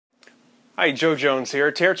Hi, Joe Jones here,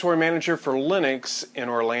 Territory Manager for Linux in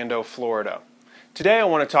Orlando, Florida. Today I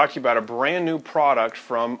want to talk to you about a brand new product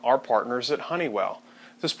from our partners at Honeywell.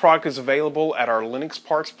 This product is available at our Linux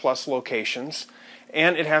Parts Plus locations,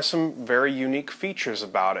 and it has some very unique features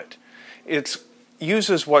about it. It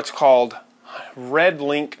uses what's called red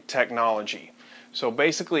link technology. So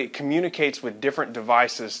basically it communicates with different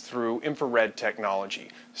devices through infrared technology,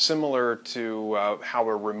 similar to how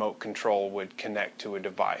a remote control would connect to a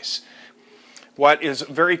device. What is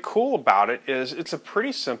very cool about it is it's a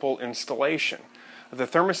pretty simple installation. The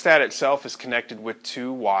thermostat itself is connected with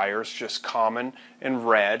two wires, just common and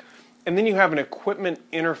red, and then you have an equipment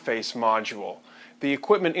interface module. The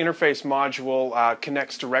equipment interface module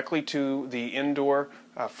connects directly to the indoor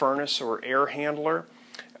furnace or air handler,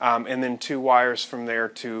 and then two wires from there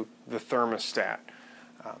to the thermostat.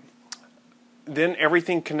 Then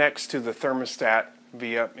everything connects to the thermostat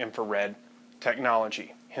via infrared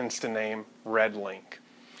technology, hence the name Red Link.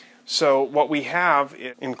 So what we have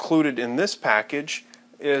included in this package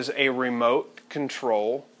is a remote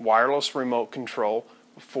control, wireless remote control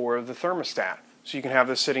for the thermostat. So you can have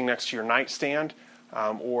this sitting next to your nightstand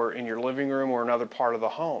or in your living room or another part of the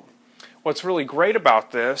home. What's really great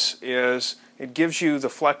about this is it gives you the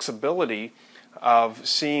flexibility of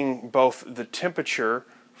seeing both the temperature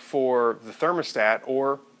for the thermostat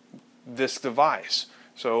or this device.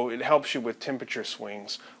 So it helps you with temperature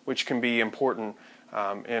swings, which can be important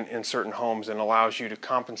in certain homes and allows you to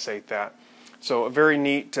compensate that. So a very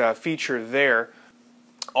neat feature there.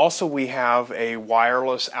 Also, we have a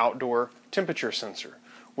wireless outdoor temperature sensor,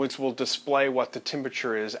 which will display what the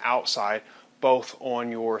temperature is outside, both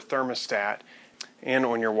on your thermostat and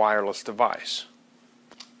on your wireless device.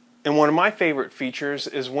 And one of my favorite features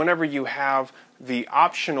is whenever you have the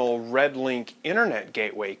optional Red Link internet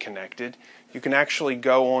gateway connected, you can actually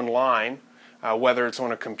go online, whether it's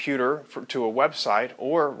on a computer to a website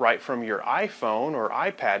or right from your iPhone or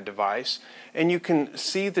iPad device, and you can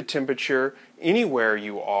see the temperature anywhere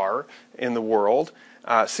you are in the world,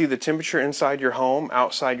 see the temperature inside your home,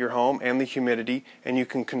 outside your home, and the humidity, and you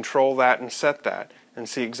can control that and set that and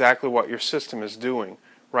see exactly what your system is doing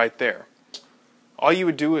right there. All you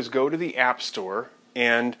would do is go to the App Store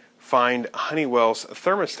and find Honeywell's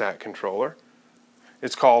thermostat controller.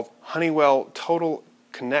 It's called Honeywell Total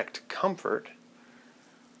Connect Comfort.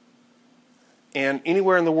 And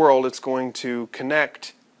anywhere in the world it's going to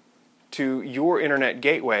connect to your internet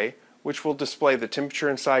gateway, which will display the temperature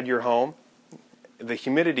inside your home, the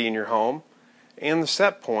humidity in your home, and the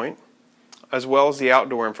set point, as well as the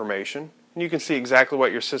outdoor information. And you can see exactly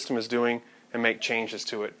what your system is doing and make changes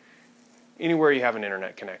to it anywhere you have an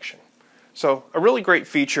internet connection. So a really great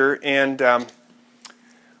feature, and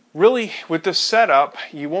really with this setup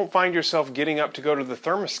you won't find yourself getting up to go to the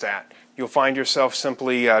thermostat. You'll find yourself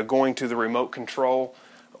simply going to the remote control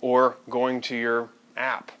or going to your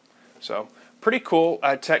app. So pretty cool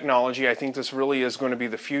technology. I think this really is going to be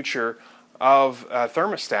the future of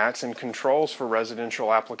thermostats and controls for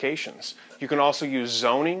residential applications. You can also use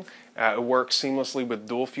zoning. It works seamlessly with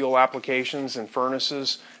dual fuel applications and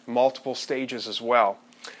furnaces, multiple stages as well.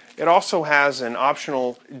 It also has an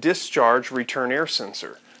optional discharge return air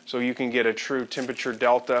sensor, so you can get a true temperature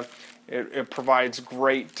delta. It provides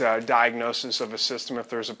great diagnosis of a system. If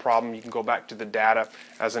there's a problem, you can go back to the data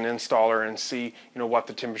as an installer and see what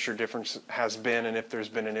the temperature difference has been and if there's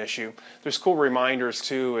been an issue. There's cool reminders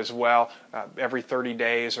too as well. Every 30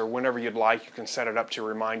 days or whenever you'd like, you can set it up to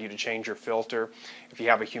remind you to change your filter. If you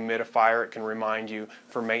have a humidifier, it can remind you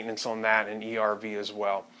for maintenance on that, and ERV as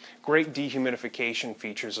well. Great dehumidification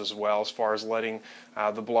features as well, as far as letting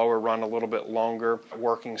the blower run a little bit longer,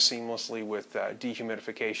 working seamlessly with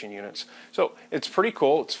dehumidification units. So it's pretty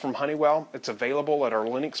cool. It's from Honeywell. It's available at our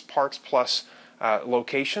Linux Parts Plus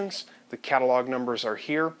locations. The catalog numbers are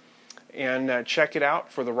here. And check it out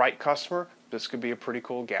for the right customer. This could be a pretty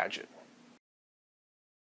cool gadget.